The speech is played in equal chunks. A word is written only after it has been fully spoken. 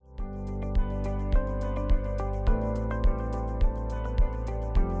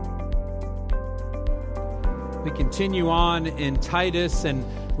We continue on in Titus, and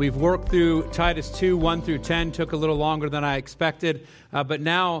we've worked through Titus 2, 1 through 10. Took a little longer than I expected, but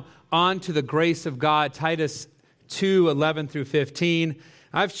now on to the grace of God, Titus 2, 11 through 15.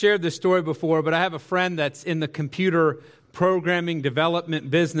 I've shared this story before, but I have a friend that's in the computer programming development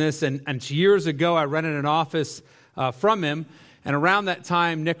business, and years ago I rented an office from him, and around that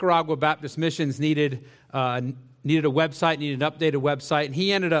time, Nicaragua Baptist Missions needed a website, needed an updated website, and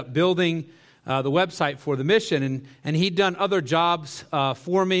he ended up building the website for the mission, and he'd done other jobs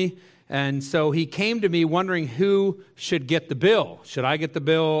for me, and so he came to me wondering who should get the bill. Should I get the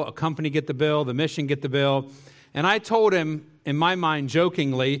bill, a company get the bill, the mission get the bill? And I told him, in my mind,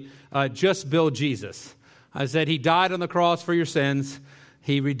 jokingly, just bill Jesus. I said, he died on the cross for your sins.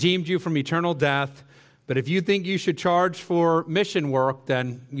 He redeemed you from eternal death. But if you think you should charge for mission work,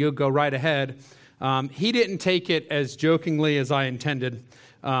 then you'll go right ahead. He didn't take it as jokingly as I intended.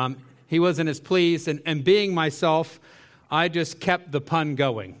 He wasn't as pleased, and being myself, I just kept the pun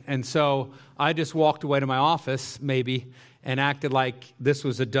going. And so I just walked away to my office, maybe, and acted like this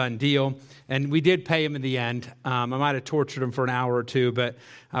was a done deal. And we did pay him in the end. I might have tortured him for an hour or two, but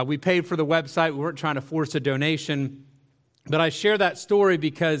we paid for the website. We weren't trying to force a donation. But I share that story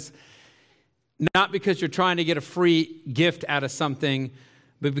not because you're trying to get a free gift out of something,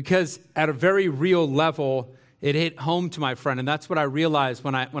 but because at a very real level, it hit home to my friend, and that's what I realized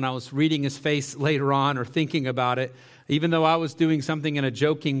when I was reading his face later on or thinking about it. Even though I was doing something in a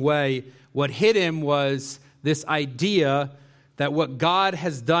joking way, what hit him was this idea that what God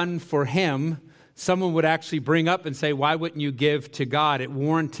has done for him, someone would actually bring up and say, why wouldn't you give to God? It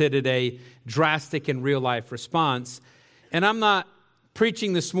warranted a drastic and real-life response. And I'm not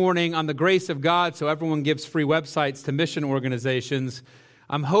preaching this morning on the grace of God so everyone gives free websites to mission organizations.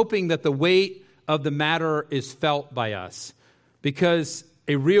 I'm hoping that the weight of the matter is felt by us, because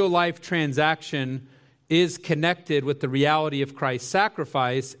a real-life transaction is connected with the reality of Christ's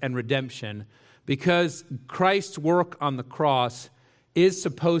sacrifice and redemption, because Christ's work on the cross is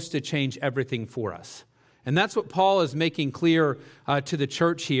supposed to change everything for us. And that's what Paul is making clear to the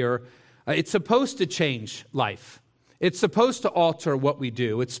church here. It's supposed to change life. It's supposed to alter what we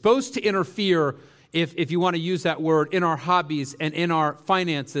do. It's supposed to interfere, if you want to use that word, in our hobbies and in our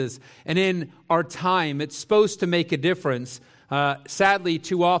finances and in our time. It's supposed to make a difference. Sadly,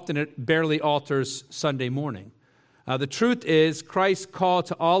 too often it barely alters Sunday morning. The truth is, Christ's call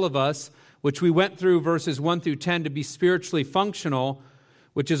to all of us, which we went through verses 1 through 10, to be spiritually functional,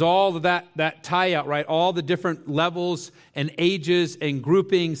 which is all of that tie-out, right? All the different levels and ages and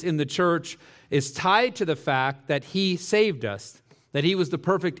groupings in the church is tied to the fact that He saved us, that He was the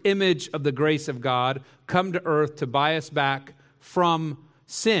perfect image of the grace of God, come to earth to buy us back from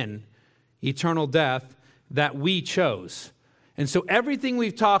sin, eternal death, that we chose. And so everything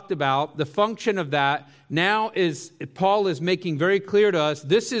we've talked about, the function of that, now is, Paul is making very clear to us,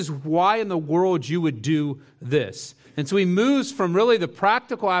 this is why in the world you would do this. And so he moves from really the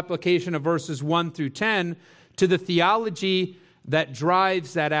practical application of verses 1 through 10 to the theology that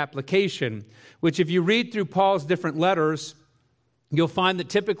drives that application, which if you read through Paul's different letters, you'll find that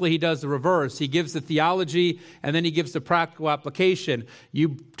typically he does the reverse. He gives the theology, and then he gives the practical application.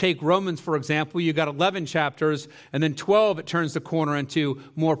 You take Romans, for example, you got 11 chapters, and then 12 it turns the corner into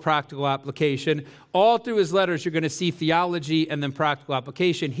more practical application. All through his letters, you're going to see theology and then practical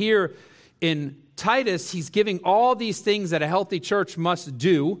application. Here in Titus, he's giving all these things that a healthy church must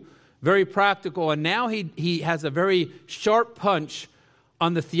do, very practical, and now he has a very sharp punch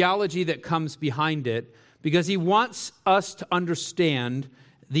on the theology that comes behind it, because he wants us to understand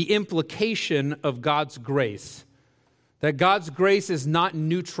the implication of God's grace. That God's grace is not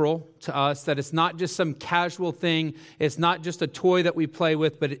neutral to us, that it's not just some casual thing, it's not just a toy that we play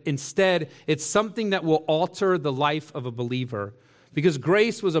with, but instead it's something that will alter the life of a believer. Because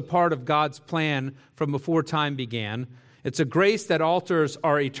grace was a part of God's plan from before time began. It's a grace that alters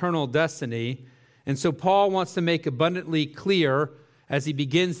our eternal destiny. And so Paul wants to make abundantly clear as he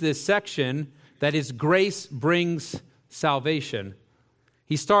begins this section that his grace brings salvation.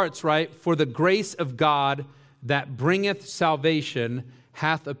 He starts, right, for the grace of God that bringeth salvation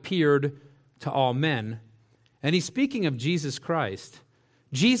hath appeared to all men. And he's speaking of Jesus Christ.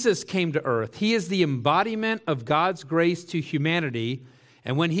 Jesus came to earth. He is the embodiment of God's grace to humanity.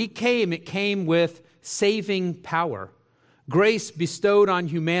 And when he came, it came with saving power. Grace bestowed on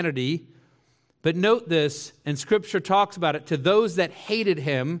humanity. But note this, and Scripture talks about it, to those that hated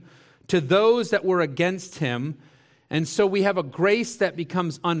him, to those that were against him. And so we have a grace that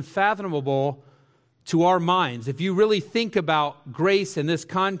becomes unfathomable to our minds. If you really think about grace in this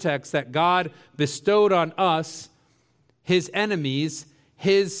context that God bestowed on us, his enemies,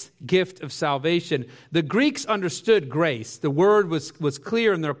 his gift of salvation. The Greeks understood grace. The word was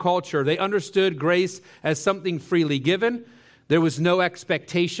clear in their culture. They understood grace as something freely given. There was no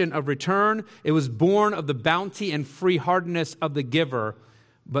expectation of return. It was born of the bounty and free-heartedness of the giver.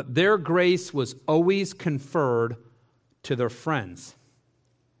 But their grace was always conferred to their friends.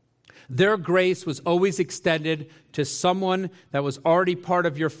 Their grace was always extended to someone that was already part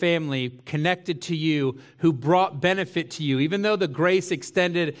of your family, connected to you, who brought benefit to you. Even though the grace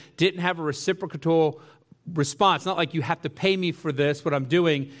extended didn't have a reciprocal response, not like you have to pay me for this, what I'm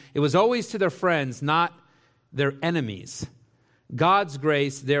doing. It was always to their friends, not their enemies. God's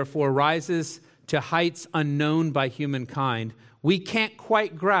grace, therefore, rises to heights unknown by humankind. We can't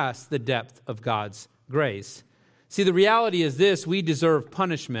quite grasp the depth of God's grace. See, the reality is this: we deserve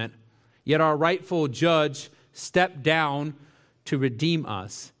punishment, yet our rightful judge stepped down to redeem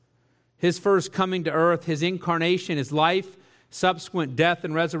us. His first coming to earth, his incarnation, his life, subsequent death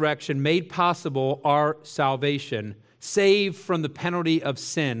and resurrection made possible our salvation, saved from the penalty of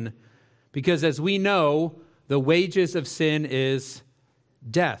sin. Because as we know, the wages of sin is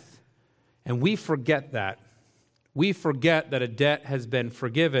death. And we forget that. We forget that a debt has been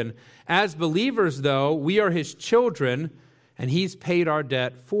forgiven. As believers, though, we are his children, and he's paid our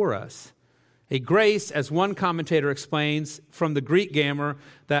debt for us. A grace, as one commentator explains, from the Greek grammar,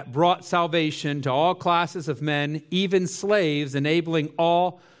 that brought salvation to all classes of men, even slaves, enabling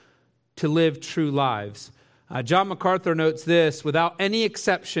all to live true lives. John MacArthur notes this: without any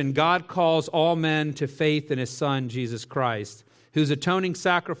exception, God calls all men to faith in his Son, Jesus Christ, whose atoning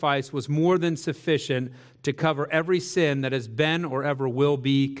sacrifice was more than sufficient to cover every sin that has been or ever will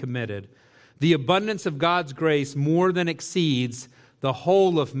be committed. The abundance of God's grace more than exceeds the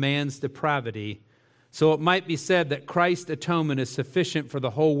whole of man's depravity. So it might be said that Christ's atonement is sufficient for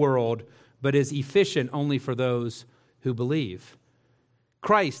the whole world, but is efficient only for those who believe.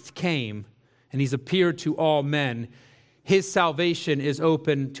 Christ came, and he's appeared to all men. His salvation is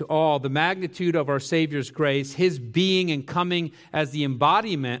open to all. The magnitude of our Savior's grace, his being and coming as the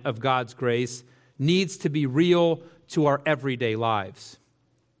embodiment of God's grace, needs to be real to our everyday lives.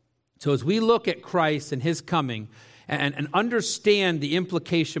 So as we look at Christ and his coming and understand the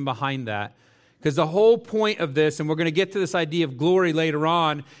implication behind that, because the whole point of this, and we're going to get to this idea of glory later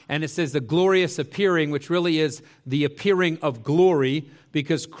on, and it says the glorious appearing, which really is the appearing of glory,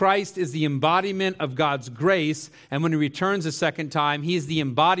 because Christ is the embodiment of God's grace, and when he returns a second time, he is the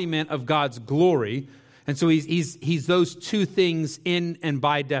embodiment of God's glory. And so he's those two things in and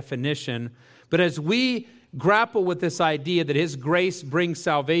by definition. But as we grapple with this idea that his grace brings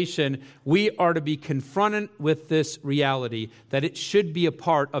salvation, we are to be confronted with this reality, that it should be a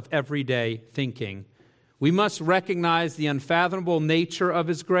part of everyday thinking. We must recognize the unfathomable nature of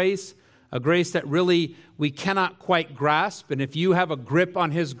his grace, a grace that really we cannot quite grasp. And if you have a grip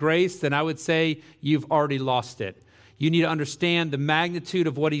on his grace, then I would say you've already lost it. You need to understand the magnitude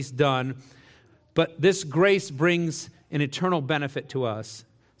of what he's done. But this grace brings an eternal benefit to us.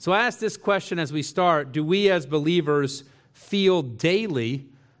 So I ask this question as we start: do we as believers feel daily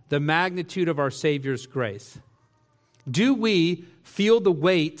the magnitude of our Savior's grace? Do we feel the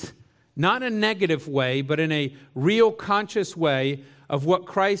weight, not in a negative way, but in a real conscious way, of what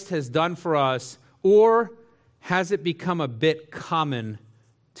Christ has done for us, or has it become a bit common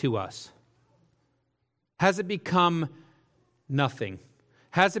to us? Has it become nothing?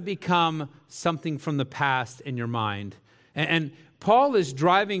 Has it become something from the past in your mind? And Paul is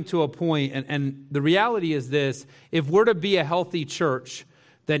driving to a point, and the reality is this: if we're to be a healthy church,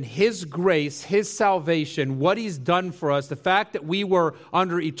 then his grace, his salvation, what he's done for us, the fact that we were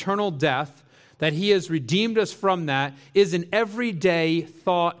under eternal death, that he has redeemed us from that, is an everyday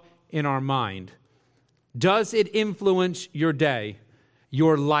thought in our mind. Does it influence your day,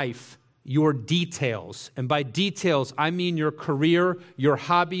 your life, your details? And by details, I mean your career, your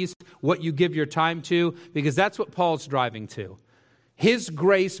hobbies, what you give your time to, because that's what Paul's driving to. His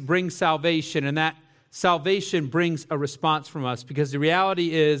grace brings salvation, and that salvation brings a response from us, because the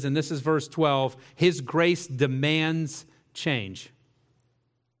reality is, and this is verse 12, his grace demands change.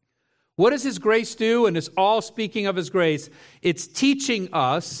 What does his grace do? And it's all speaking of his grace. It's teaching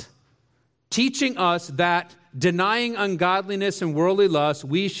us that denying ungodliness and worldly lust,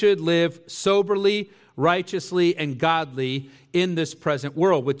 we should live soberly, righteously, and godly in this present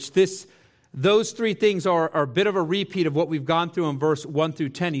world, those three things are a bit of a repeat of what we've gone through in verse 1 through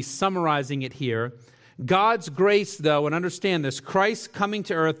 10. He's summarizing it here. God's grace, though, and understand this, Christ coming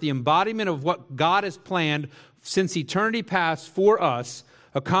to earth, the embodiment of what God has planned since eternity past for us,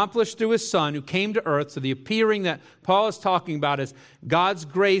 accomplished through his Son who came to earth. So the appearing that Paul is talking about is God's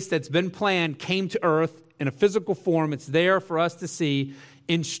grace that's been planned came to earth in a physical form. It's there for us to see.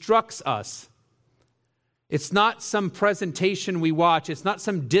 instructs us. It's not some presentation we watch. It's not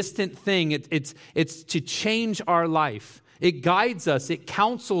some distant thing. It's to change our life. It guides us. It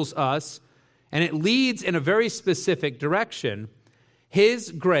counsels us. And it leads in a very specific direction.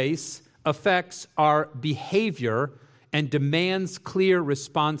 His grace affects our behavior and demands clear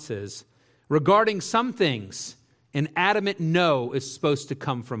responses. Regarding some things, an adamant no is supposed to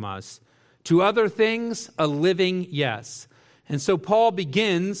come from us. To other things, a living yes. And so Paul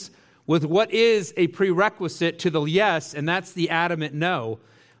begins with what is a prerequisite to the yes, and that's the adamant no.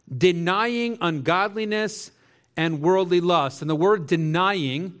 Denying ungodliness and worldly lust. And the word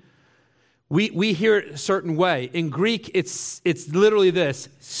denying, we hear it a certain way. In Greek, it's literally this: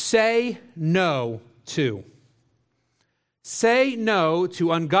 say no to. Say no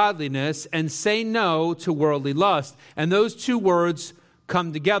to ungodliness and say no to worldly lust. And those two words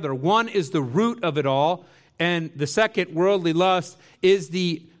come together. One is the root of it all, and the second, worldly lust, is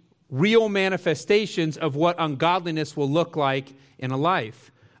the real manifestations of what ungodliness will look like in a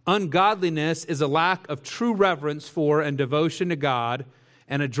life. Ungodliness is a lack of true reverence for and devotion to God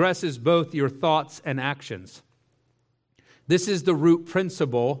and addresses both your thoughts and actions. This is the root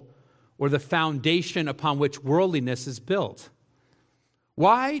principle or the foundation upon which worldliness is built.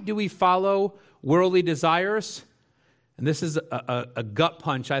 Why do we follow worldly desires? And this is a gut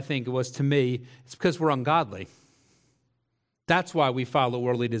punch, I think it was to me. It's because we're ungodly. That's why we follow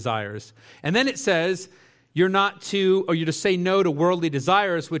worldly desires. And then it says, you're to say no to worldly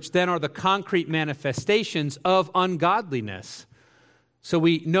desires, which then are the concrete manifestations of ungodliness. So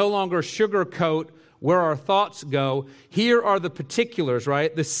we no longer sugarcoat where our thoughts go. Here are the particulars,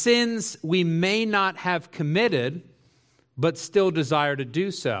 right? The sins we may not have committed, but still desire to do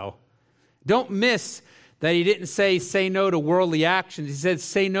so. Don't miss that he didn't say no to worldly actions. He said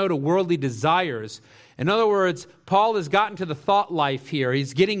say no to worldly desires. In other words, Paul has gotten to the thought life here.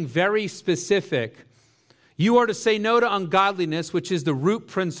 He's getting very specific. You are to say no to ungodliness, which is the root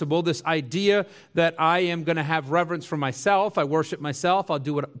principle, this idea that I am going to have reverence for myself. I worship myself. I'll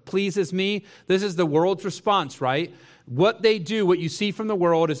do what pleases me. This is the world's response, right? What they do, what you see from the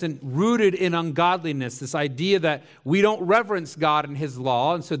world, is rooted in ungodliness, this idea that we don't reverence God and His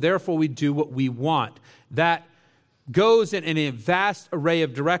law, and so therefore we do what we want. That goes in a vast array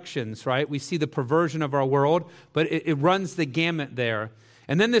of directions, right? We see the perversion of our world, but it runs the gamut there.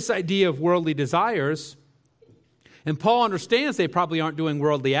 And then this idea of worldly desires, and Paul understands they probably aren't doing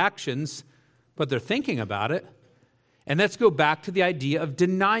worldly actions, but they're thinking about it. And let's go back to the idea of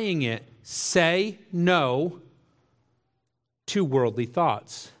denying it. Say no to worldly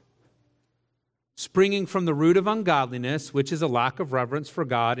thoughts, springing from the root of ungodliness, which is a lack of reverence for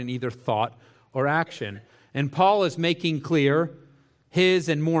God in either thought or action. And Paul is making clear his,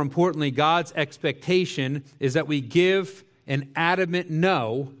 and more importantly, God's expectation is that we give an adamant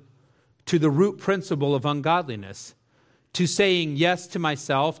no to the root principle of ungodliness, to saying yes to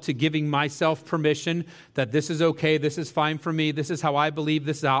myself, to giving myself permission that this is okay, this is fine for me, this is how I believe,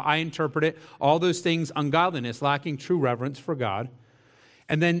 this is how I interpret it. All those things, ungodliness, lacking true reverence for God.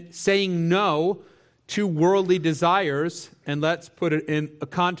 And then saying no to worldly desires, and let's put it in a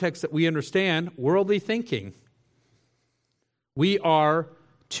context that we understand, worldly thinking. We are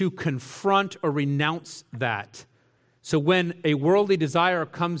to confront or renounce that. So when a worldly desire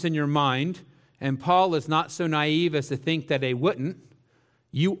comes in your mind, and Paul is not so naive as to think that they wouldn't,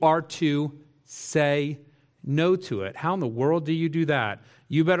 you are to say no to it. How in the world do you do that?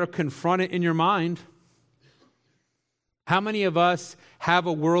 You better confront it in your mind. How many of us have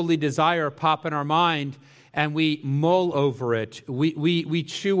a worldly desire pop in our mind and we mull over it? We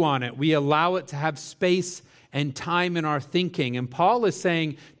chew on it. We allow it to have space and time in our thinking. And Paul is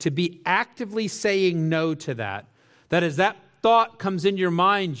saying to be actively saying no to that. That as that thought comes in your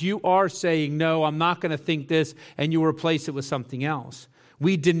mind, you are saying, no, I'm not going to think this, and you replace it with something else.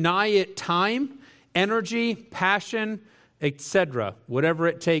 We deny it time, energy, passion, etc., whatever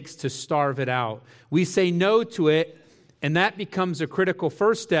it takes to starve it out. We say no to it, and that becomes a critical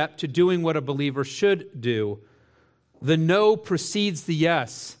first step to doing what a believer should do. The no precedes the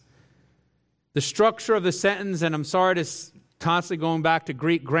yes. The structure of the sentence, and I'm sorry to constantly going back to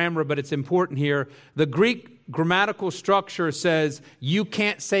Greek grammar, but it's important here. The Greek grammatical structure says you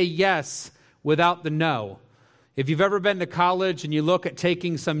can't say yes without the no. If you've ever been to college and you look at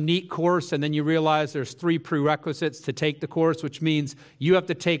taking some neat course and then you realize there's 3 prerequisites to take the course, which means you have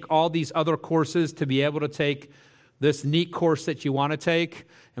to take all these other courses to be able to take this neat course that you want to take.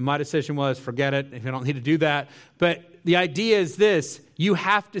 And my decision was, forget it, if you don't need to do that. But the idea is this: you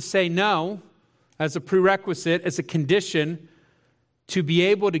have to say no as a prerequisite, as a condition to be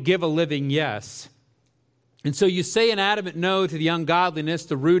able to give a living yes. And so you say an adamant no to the ungodliness,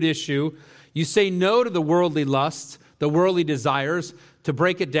 the root issue. You say no to the worldly lusts, the worldly desires, to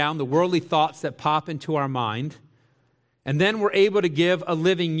break it down, the worldly thoughts that pop into our mind. And then we're able to give a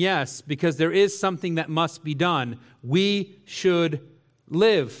living yes, because there is something that must be done. We should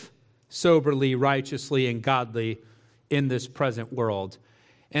live soberly, righteously, and godly in this present world.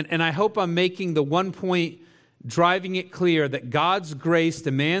 And I hope I'm making the one point, driving it clear, that God's grace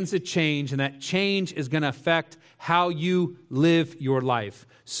demands a change, and that change is going to affect how you live your life.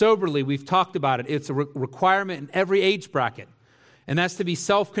 Soberly, we've talked about it. It's a requirement in every age bracket, and that's to be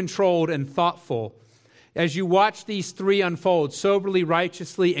self-controlled and thoughtful. As you watch these three unfold, soberly,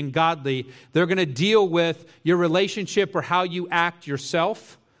 righteously, and godly, they're going to deal with your relationship or how you act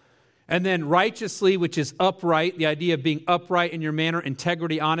yourself. And then righteously, which is upright, the idea of being upright in your manner,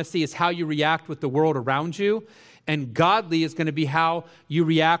 integrity, honesty, is how you react with the world around you. And godly is going to be how you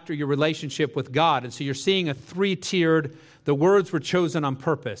react or your relationship with God. And so you're seeing a three-tiered, the words were chosen on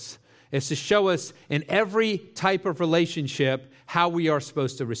purpose. It's to show us in every type of relationship how we are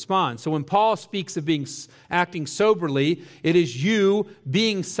supposed to respond. So when Paul speaks of acting soberly, it is you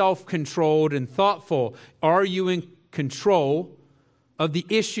being self-controlled and thoughtful. Are you in control of the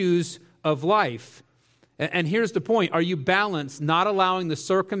issues of life? And here's the point. Are you balanced, not allowing the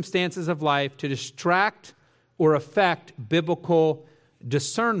circumstances of life to distract or affect biblical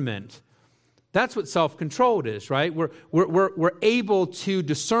discernment? That's what self-controlled is, right? We're able to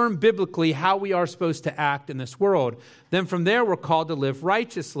discern biblically how we are supposed to act in this world. Then from there, we're called to live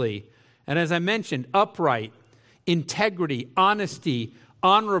righteously. And as I mentioned, upright, integrity, honesty,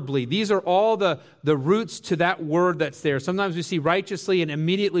 honorably. These are all the roots to that word that's there. Sometimes we see righteously and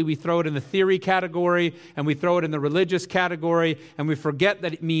immediately we throw it in the theory category and we throw it in the religious category, and we forget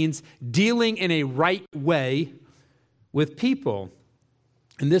that it means dealing in a right way with people.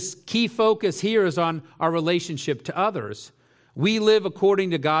 And this key focus here is on our relationship to others. We live according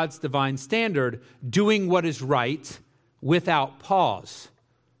to God's divine standard, doing what is right without pause.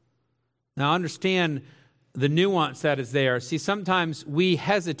 Now understand the nuance that is there. See, sometimes we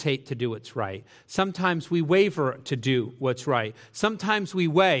hesitate to do what's right. Sometimes we waver to do what's right. Sometimes we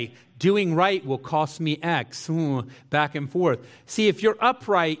weigh, doing right will cost me X, back and forth. See, if you're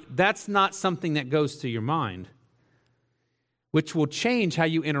upright, that's not something that goes through your mind, which will change how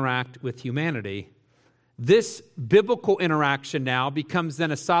you interact with humanity. This biblical interaction now becomes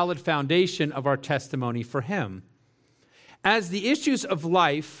then a solid foundation of our testimony for Him. As the issues of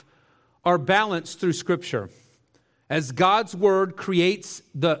life are balanced through Scripture, as God's Word creates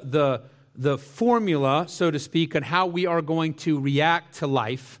the formula, so to speak, on how we are going to react to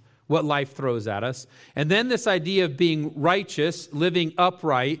life, what life throws at us, and then this idea of being righteous, living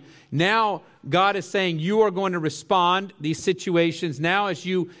upright. Now God is saying you are going to respond these situations now as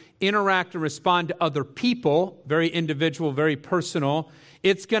you interact and respond to other people, very individual, very personal.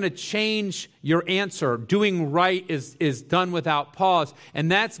 It's going to change your answer. Doing right is done without pause.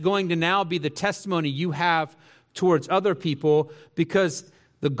 And that's going to now be the testimony you have towards other people, because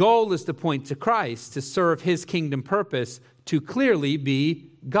the goal is to point to Christ, to serve His kingdom purpose, to clearly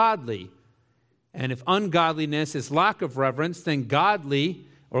be godly. And if ungodliness is lack of reverence, then godly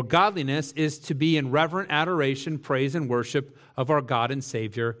or godliness is to be in reverent adoration, praise, and worship of our God and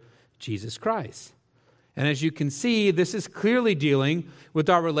Savior, Jesus Christ. And as you can see, this is clearly dealing with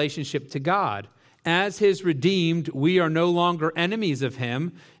our relationship to God. As His redeemed, we are no longer enemies of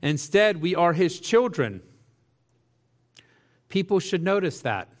Him. Instead, we are His children. People should notice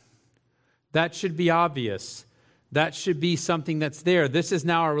that. That should be obvious. That should be something that's there. This is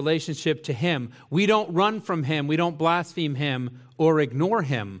now our relationship to Him. We don't run from Him. We don't blaspheme Him or ignore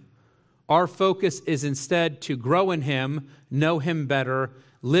Him. Our focus is instead to grow in Him, know Him better,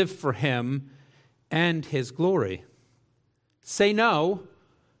 live for Him and His glory. Say no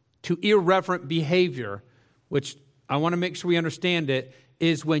to irreverent behavior, which I want to make sure we understand it,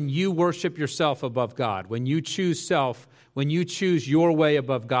 is when you worship yourself above God, when you choose self, when you choose your way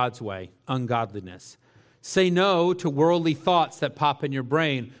above God's way, ungodliness. Say no to worldly thoughts that pop in your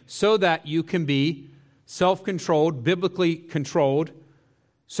brain so that you can be self-controlled, biblically controlled,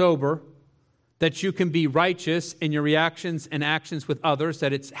 sober, that you can be righteous in your reactions and actions with others,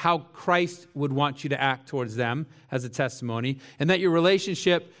 that it's how Christ would want you to act towards them as a testimony, and that your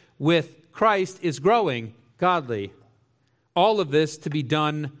relationship with Christ is growing godly. All of this to be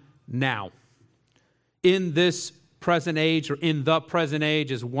done now. In this present age, or in the present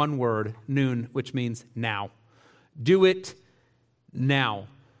age, is one word, noon, which means now. Do it now.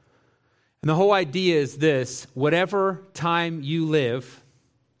 And the whole idea is this: whatever time you live,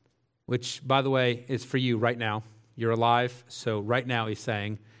 which, by the way, is for you right now. You're alive, so right now He's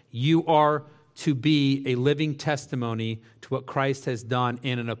saying, you are to be a living testimony to what Christ has done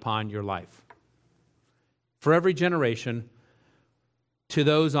in and upon your life. For every generation, to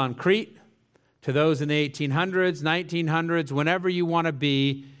those on Crete, to those in the 1800s, 1900s, whenever you want to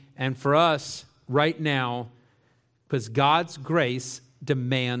be, and for us right now, because God's grace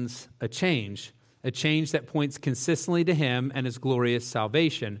demands a change that points consistently to Him and His glorious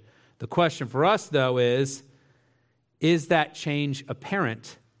salvation. The question for us, though, is that change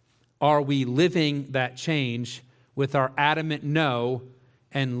apparent? Are we living that change with our adamant no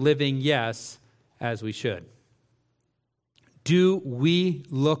and living yes as we should? Do we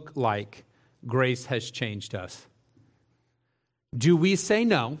look like grace has changed us? Do we say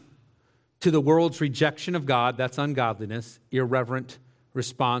no to the world's rejection of God, that's ungodliness, irreverent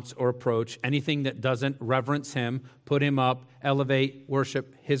response or approach, anything that doesn't reverence Him, put Him up, elevate,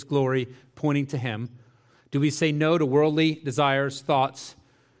 worship His glory, pointing to Him? Do we say no to worldly desires, thoughts?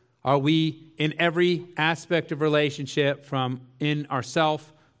 Are we in every aspect of relationship, from in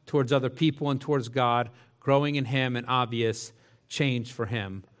ourself towards other people and towards God, growing in Him and obvious change for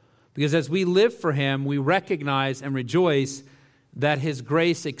Him? Because as we live for Him, we recognize and rejoice that His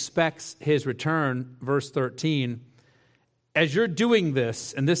grace expects His return. Verse 13, as you're doing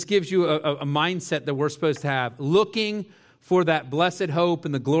this, and this gives you a mindset that we're supposed to have, looking for that blessed hope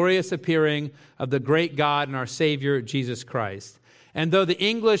and the glorious appearing of the great God and our Savior, Jesus Christ. And though the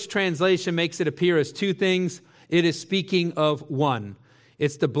English translation makes it appear as two things, it is speaking of one.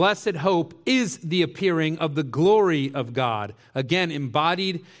 It's the blessed hope is the appearing of the glory of God, again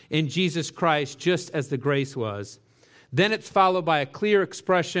embodied in Jesus Christ, just as the grace was. Then it's followed by a clear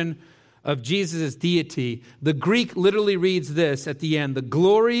expression of Jesus' deity. The Greek literally reads this at the end: the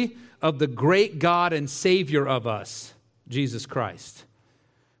glory of the great God and Savior of us, Jesus Christ,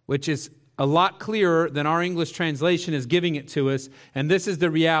 which is a lot clearer than our English translation is giving it to us. And this is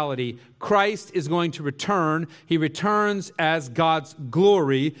the reality. Christ is going to return. He returns as God's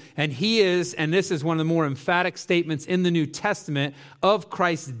glory. And He is, and this is one of the more emphatic statements in the New Testament of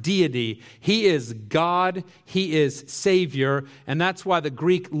Christ's deity. He is God. He is Savior. And that's why the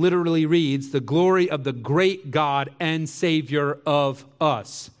Greek literally reads, the glory of the great God and Savior of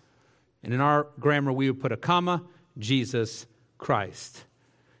us. And in our grammar, we would put a comma, Jesus Christ.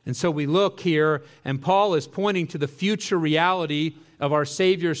 And so we look here, and Paul is pointing to the future reality of our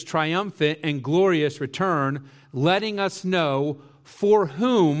Savior's triumphant and glorious return, letting us know for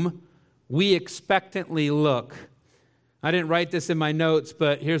whom we expectantly look. I didn't write this in my notes,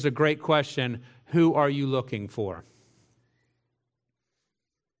 but here's a great question. Who are you looking for?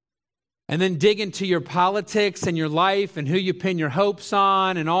 And then dig into your politics and your life and who you pin your hopes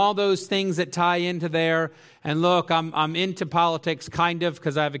on and all those things that tie into there. And look, I'm into politics kind of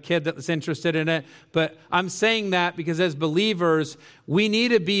because I have a kid that's interested in it. But I'm saying that because as believers, we need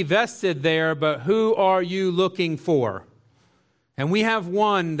to be vested there. But who are you looking for? And we have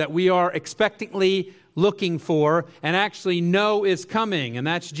one that we are expectantly looking for and actually know is coming, and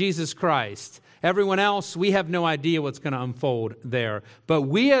that's Jesus Christ. Everyone else, we have no idea what's going to unfold there. But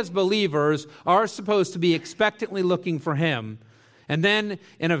we as believers are supposed to be expectantly looking for Him. And then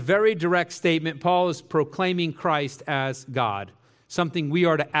in a very direct statement, Paul is proclaiming Christ as God, something we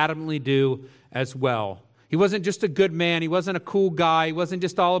are to adamantly do as well. He wasn't just a good man. He wasn't a cool guy. He wasn't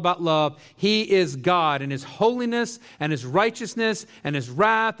just all about love. He is God, and His holiness and His righteousness and His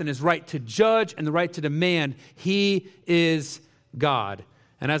wrath and His right to judge and the right to demand. He is God.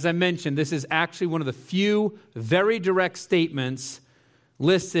 And as I mentioned, this is actually one of the few very direct statements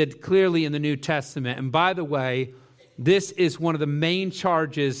listed clearly in the New Testament. And by the way, this is one of the main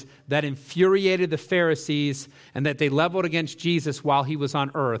charges that infuriated the Pharisees and that they leveled against Jesus while He was on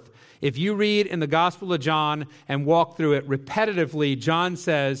earth. If you read in the Gospel of John and walk through it repetitively, John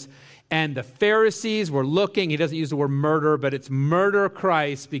says, and the Pharisees were looking, he doesn't use the word murder, but it's murder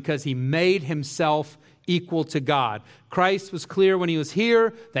Christ because He made Himself equal to God. Christ was clear when He was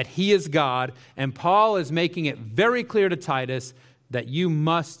here that He is God, and Paul is making it very clear to Titus that you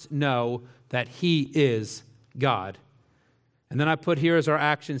must know that He is God. And then I put here as our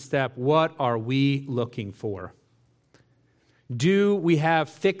action step, what are we looking for? Do we have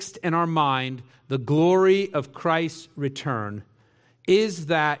fixed in our mind the glory of Christ's return? Is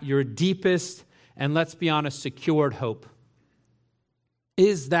that your deepest and, let's be honest, secured hope?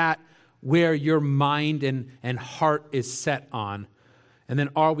 Is that where your mind and heart is set on? And then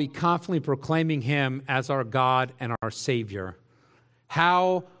are we confidently proclaiming Him as our God and our Savior?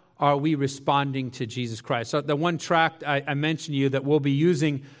 How are we responding to Jesus Christ? So the one tract I mentioned to you that we'll be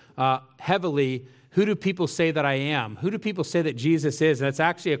using heavily, who do people say that I am? Who do people say that Jesus is? That's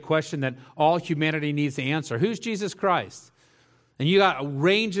actually a question that all humanity needs to answer. Who's Jesus Christ? And you got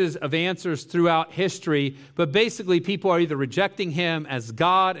ranges of answers throughout history, but basically people are either rejecting him as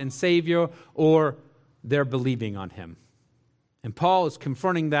God and Savior or they're believing on him. And Paul is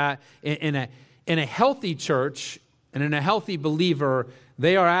confronting that in a healthy church and in a healthy believer.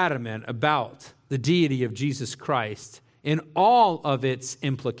 They are adamant about the deity of Jesus Christ in all of its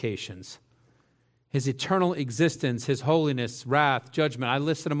implications. His eternal existence, his holiness, wrath, judgment. I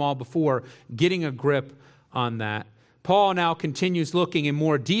listed them all before, getting a grip on that. Paul now continues looking in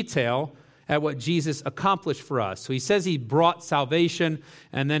more detail at what Jesus accomplished for us. So he says he brought salvation,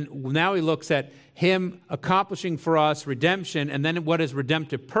 and then now he looks at him accomplishing for us redemption, and then what his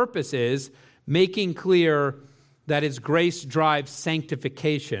redemptive purpose is, making clear that his grace drives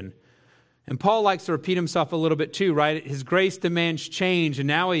sanctification. And Paul likes to repeat himself a little bit too, right? His grace demands change, and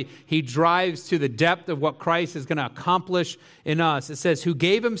now he drives to the depth of what Christ is going to accomplish in us. It says, who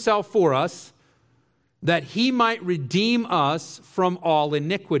gave himself for us, that he might redeem us from all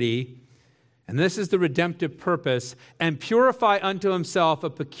iniquity. And this is the redemptive purpose, and purify unto himself a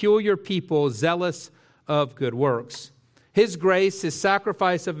peculiar people, zealous of good works. His grace, his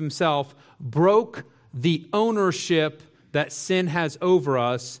sacrifice of himself, broke the ownership that sin has over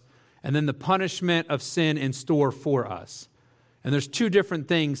us, and then the punishment of sin in store for us. And there's two different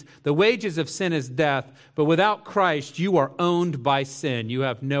things. The wages of sin is death, but without Christ, you are owned by sin. You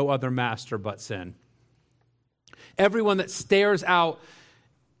have no other master but sin. Everyone that stares out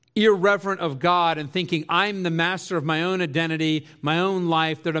irreverent of God and thinking, I'm the master of my own identity, my own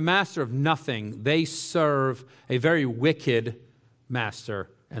life, they're the master of nothing. They serve a very wicked master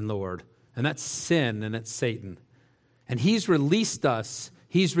and Lord. And that's sin, and it's Satan. And he's released us.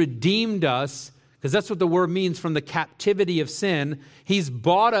 He's redeemed us, because that's what the word means, from the captivity of sin. He's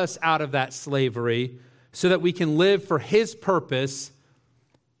bought us out of that slavery so that we can live for his purpose,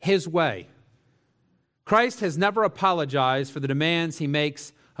 his way. Christ has never apologized for the demands he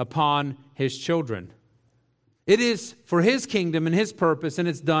makes upon his children. It is for his kingdom and his purpose, and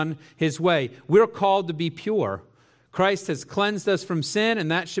it's done his way. We're called to be pure. Christ has cleansed us from sin, and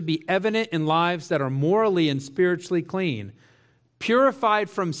that should be evident in lives that are morally and spiritually clean. Purified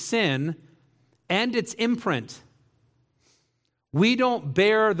from sin and its imprint. We don't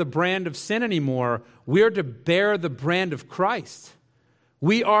bear the brand of sin anymore. We're to bear the brand of Christ.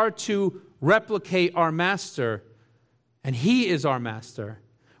 We are to replicate our master, and he is our master.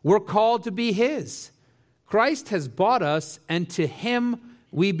 We're called to be his. Christ has bought us, and to him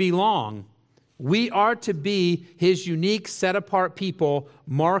we belong. We are to be his unique, set-apart people,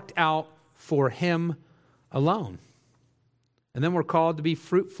 marked out for him alone. And then we're called to be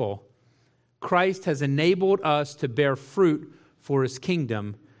fruitful. Christ has enabled us to bear fruit for his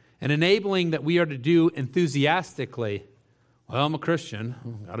kingdom, and enabling that we are to do enthusiastically. Well, I'm a Christian.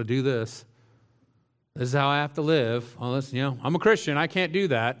 I've got to do this. This is how I have to live. Well, listen, I'm a Christian. I can't do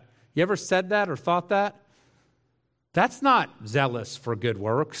that. You ever said that or thought that? That's not zealous for good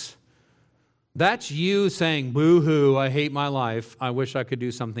works. That's you saying, boo-hoo, I hate my life. I wish I could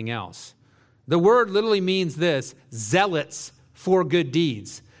do something else. The word literally means this, zealots for good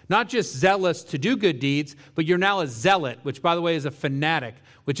deeds. Not just zealous to do good deeds, but you're now a zealot, which, by the way, is a fanatic,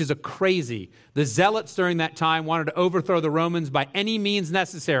 which is a crazy. The zealots during that time wanted to overthrow the Romans by any means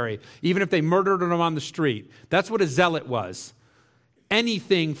necessary, even if they murdered them on the street. That's what a zealot was.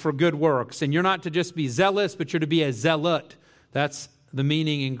 Anything for good works. And you're not to just be zealous, but you're to be a zealot. That's the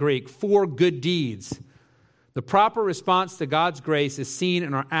meaning in Greek, for good deeds. The proper response to God's grace is seen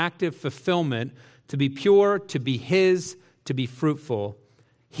in our active fulfillment to be pure, to be his, to be fruitful.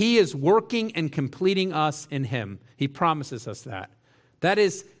 He is working and completing us in him. He promises us that. That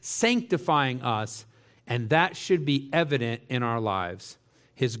is sanctifying us, and that should be evident in our lives.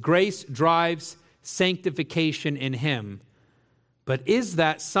 His grace drives sanctification in him. But is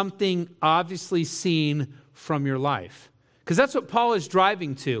that something obviously seen from your life? Because that's what Paul is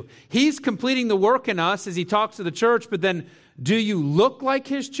driving to. He's completing the work in us as he talks to the church, but then do you look like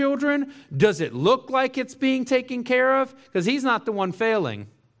his children? Does it look like it's being taken care of? Because he's not the one failing.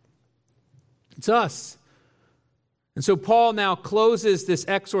 It's us. And so Paul now closes this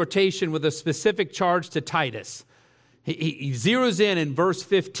exhortation with a specific charge to Titus. He zeroes in verse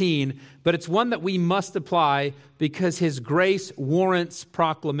 15, but it's one that we must apply because his grace warrants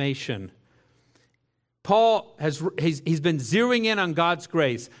proclamation. Paul he's been zeroing in on God's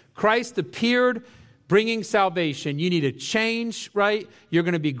grace. Christ appeared bringing salvation. You need to change, right? You're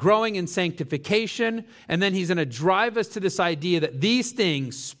going to be growing in sanctification. And then he's going to drive us to this idea that these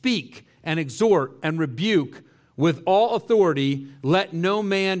things, speak and exhort and rebuke with all authority, let no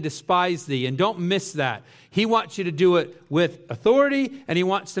man despise thee. And don't miss that. He wants you to do it with authority, and he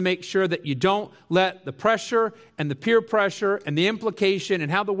wants to make sure that you don't let the pressure and the peer pressure and the implication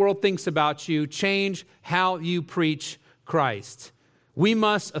and how the world thinks about you change how you preach Christ. We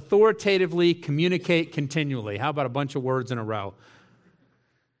must authoritatively communicate continually. How about a bunch of words in a row?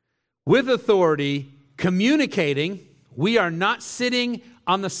 With authority, communicating, we are not sitting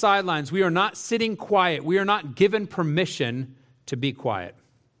on the sidelines. We are not sitting quiet. We are not given permission to be quiet.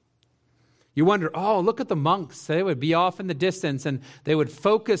 You wonder, oh, look at the monks. They would be off in the distance and they would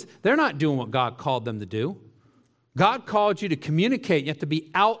focus. They're not doing what God called them to do. God called you to communicate. You have to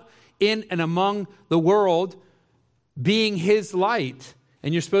be out in and among the world being his light.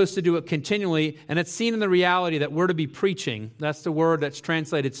 And you're supposed to do it continually. And it's seen in the reality that we're to be preaching. That's the word that's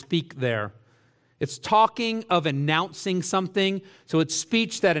translated speak there. It's talking of announcing something. So it's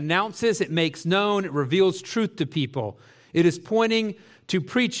speech that announces, it makes known, it reveals truth to people. It is pointing to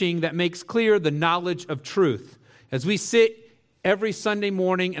preaching that makes clear the knowledge of truth. As we sit every Sunday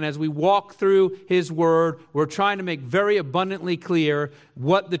morning and as we walk through his word, we're trying to make very abundantly clear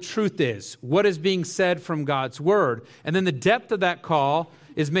what the truth is, what is being said from God's word. And then the depth of that call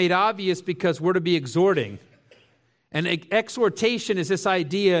is made obvious because we're to be exhorting. And exhortation is this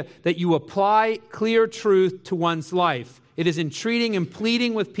idea that you apply clear truth to one's life. It is entreating and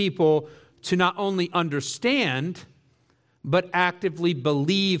pleading with people to not only understand, but actively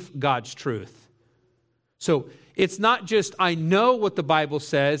believe God's truth. So it's not just I know what the Bible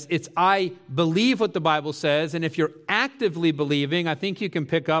says, it's I believe what the Bible says. And if you're actively believing, I think you can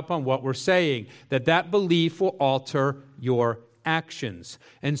pick up on what we're saying, that belief will alter your actions.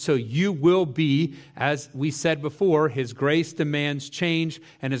 And so you will be, as we said before, his grace demands change,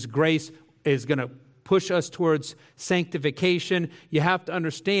 and his grace is going to push us towards sanctification. You have to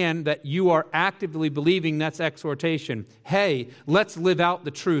understand that you are actively believing. That's exhortation. Hey, let's live out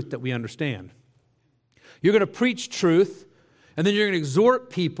the truth that we understand. You're going to preach truth, and then you're going to exhort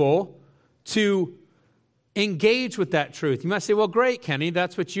people to engage with that truth. You might say, well, great, Kenny,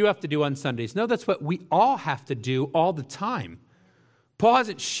 that's what you have to do on Sundays. No, that's what we all have to do all the time. Paul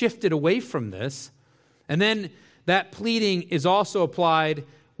hasn't shifted away from this. And then that pleading is also applied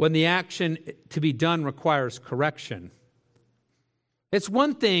when the action to be done requires correction. It's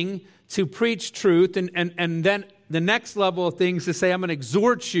one thing to preach truth and then the next level of things to say, I'm going to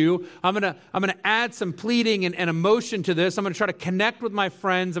exhort you. I'm going to add some pleading and emotion to this. I'm going to try to connect with my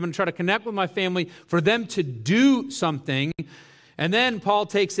friends. I'm going to try to connect with my family for them to do something. And then Paul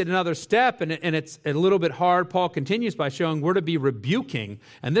takes it another step, and it's a little bit hard. Paul continues by showing we're to be rebuking.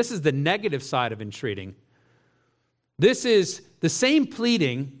 And this is the negative side of entreating. This is the same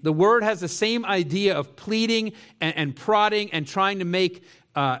pleading. The word has the same idea of pleading and prodding and trying to make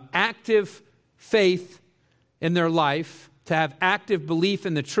active faith in their life, to have active belief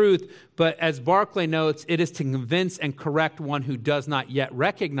in the truth. But as Barclay notes, it is to convince and correct one who does not yet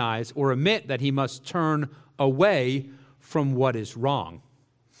recognize or admit that he must turn away from what is wrong.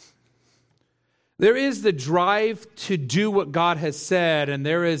 There is the drive to do what God has said, and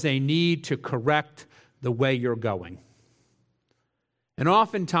there is a need to correct the way you're going. And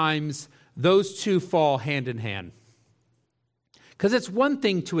oftentimes, those two fall hand in hand. Because it's one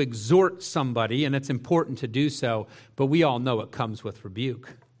thing to exhort somebody, and it's important to do so, but we all know it comes with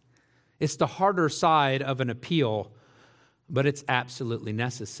rebuke. It's the harder side of an appeal, but it's absolutely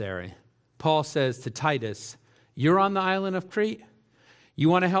necessary. Paul says to Titus, you're on the island of Crete? You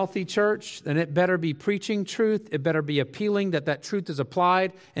want a healthy church? Then it better be preaching truth. It better be appealing that truth is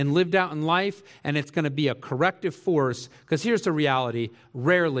applied and lived out in life, and it's going to be a corrective force. Because here's the reality.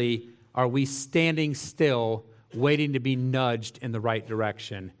 Rarely are we standing still waiting to be nudged in the right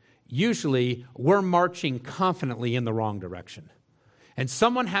direction. Usually, we're marching confidently in the wrong direction. And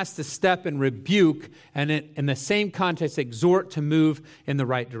someone has to step and rebuke, and in the same context, exhort to move in the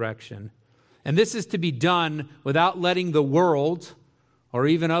right direction. And this is to be done without letting the world or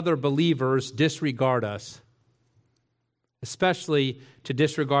even other believers disregard us, especially to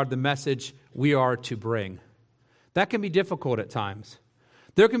disregard the message we are to bring. That can be difficult at times.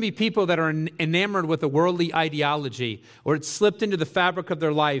 There can be people that are enamored with a worldly ideology, or it's slipped into the fabric of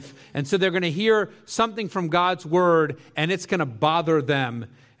their life, and so they're going to hear something from God's word, and it's going to bother them,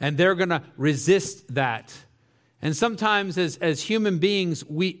 and they're going to resist that. And sometimes as human beings,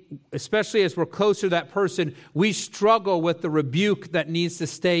 we, especially as we're closer to that person, we struggle with the rebuke that needs to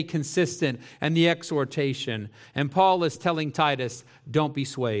stay consistent and the exhortation. And Paul is telling Titus, don't be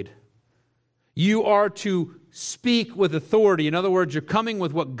swayed. You are to speak with authority. In other words, you're coming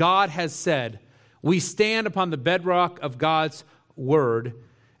with what God has said. We stand upon the bedrock of God's word.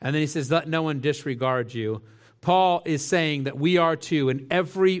 And then he says, let no one disregard you. Paul is saying that we are to, in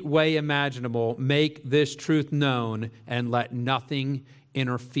every way imaginable, make this truth known and let nothing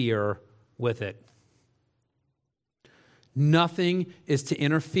interfere with it. Nothing is to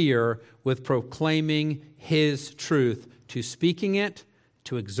interfere with proclaiming his truth, to speaking it,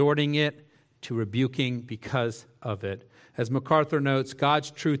 to exhorting it, to rebuking because of it. As MacArthur notes,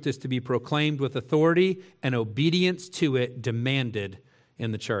 God's truth is to be proclaimed with authority, and obedience to it demanded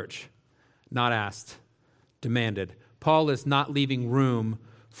in the church. Not asked, demanded. Paul is not leaving room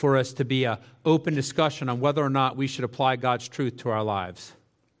for us to be an open discussion on whether or not we should apply God's truth to our lives.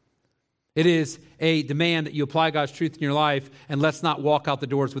 It is a demand that you apply God's truth in your life, and let's not walk out the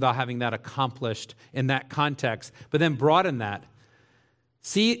doors without having that accomplished in that context. But then broaden that.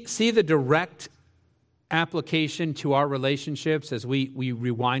 See the direct application to our relationships as we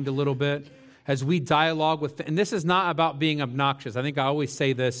rewind a little bit, as we dialogue with, and this is not about being obnoxious. I think I always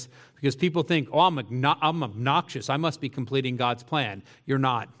say this because people think, oh, I'm obnoxious. I must be completing God's plan. You're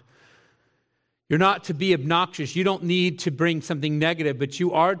not. You're not to be obnoxious. You don't need to bring something negative, but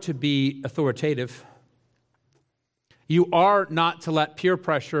you are to be authoritative. You are not to let peer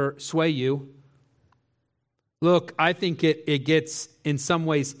pressure sway you. Look, I think it gets in some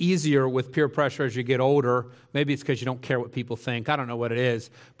ways easier with peer pressure as you get older. Maybe it's because you don't care what people think. I don't know what it is.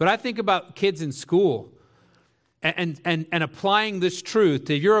 But I think about kids in school and applying this truth.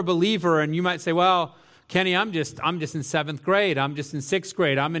 If you're a believer and you might say, well, Kenny, I'm just in 7th grade. I'm just in 6th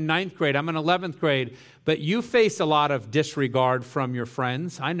grade. I'm in 9th grade. I'm in 11th grade. But you face a lot of disregard from your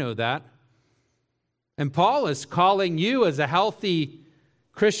friends. I know that. And Paul is calling you as a healthy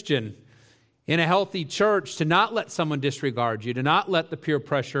Christian in a healthy church to not let someone disregard you, to not let the peer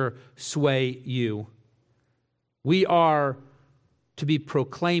pressure sway you. We are to be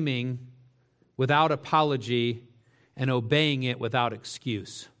proclaiming without apology and obeying it without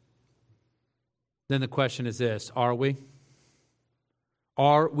excuse. Then the question is this, are we?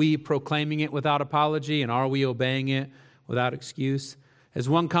 Are we proclaiming it without apology, and are we obeying it without excuse? As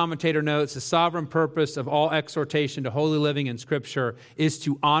one commentator notes, the sovereign purpose of all exhortation to holy living in Scripture is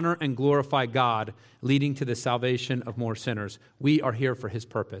to honor and glorify God, leading to the salvation of more sinners. We are here for His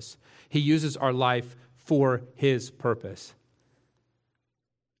purpose. He uses our life for His purpose.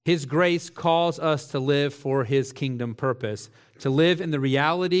 His grace calls us to live for His kingdom purpose, to live in the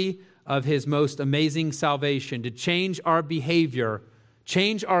reality of His most amazing salvation, to change our behavior,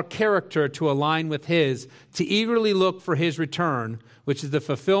 change our character to align with His, to eagerly look for His return, which is the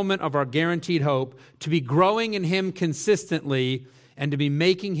fulfillment of our guaranteed hope, to be growing in Him consistently, and to be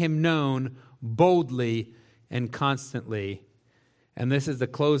making Him known boldly and constantly. And this is the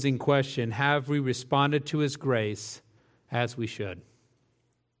closing question. Have we responded to His grace as we should?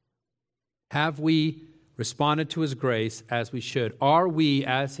 Have we responded to His grace as we should? Are we,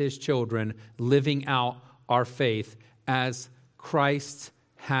 as His children, living out our faith as Christ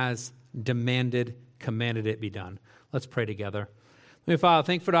has demanded, commanded it be done? Let's pray together. Father,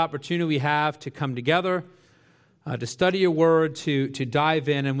 thank you for the opportunity we have to come together, to study your word, to dive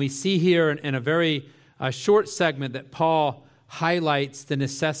in. And we see here in a very short segment that Paul highlights the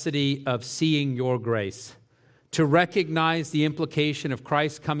necessity of seeing your grace, to recognize the implication of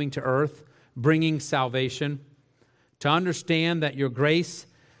Christ coming to earth, bringing salvation, to understand that your grace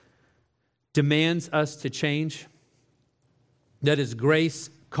demands us to change, that His grace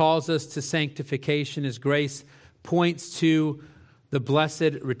calls us to sanctification, His grace points to the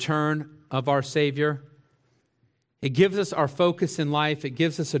blessed return of our Savior. It gives us our focus in life. It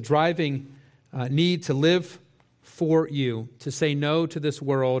gives us a driving need to live for you, to say no to this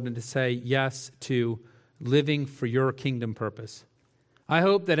world and to say yes to living for your kingdom purpose. I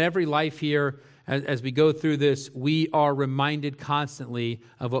hope that every life here, as we go through this, we are reminded constantly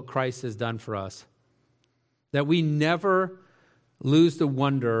of what Christ has done for us. That we never lose the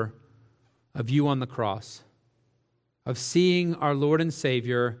wonder of you on the cross, of seeing our Lord and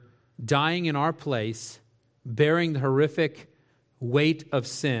Savior dying in our place, bearing the horrific weight of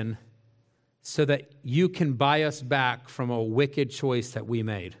sin, so that you can buy us back from a wicked choice that we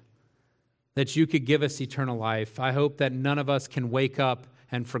made, that you could give us eternal life. I hope that none of us can wake up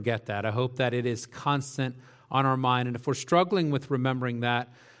and forget that. I hope that it is constant on our mind. And if we're struggling with remembering that,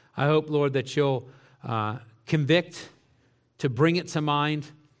 I hope, Lord, that you'll convict, to bring it to mind,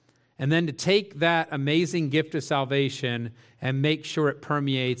 and then to take that amazing gift of salvation and make sure it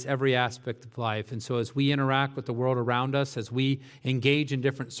permeates every aspect of life. And so as we interact with the world around us, as we engage in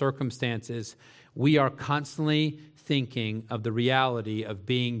different circumstances, we are constantly thinking of the reality of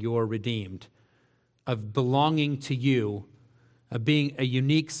being your redeemed, of belonging to you, of being a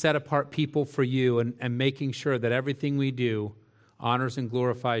unique, set-apart people for you, and making sure that everything we do honors and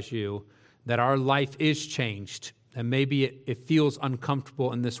glorifies you. that our life is changed, and maybe it feels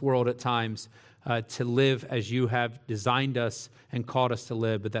uncomfortable in this world at times to live as you have designed us and called us to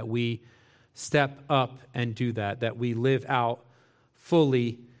live, but that we step up and do that we live out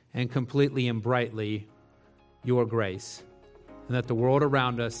fully and completely and brightly your grace, and that the world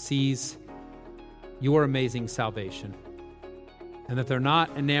around us sees your amazing salvation, and that they're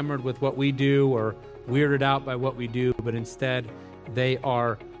not enamored with what we do or weirded out by what we do, but instead they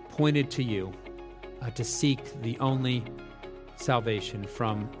are pointed to you to seek the only salvation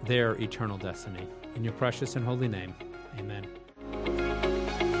from their eternal destiny. In your precious and holy name, amen.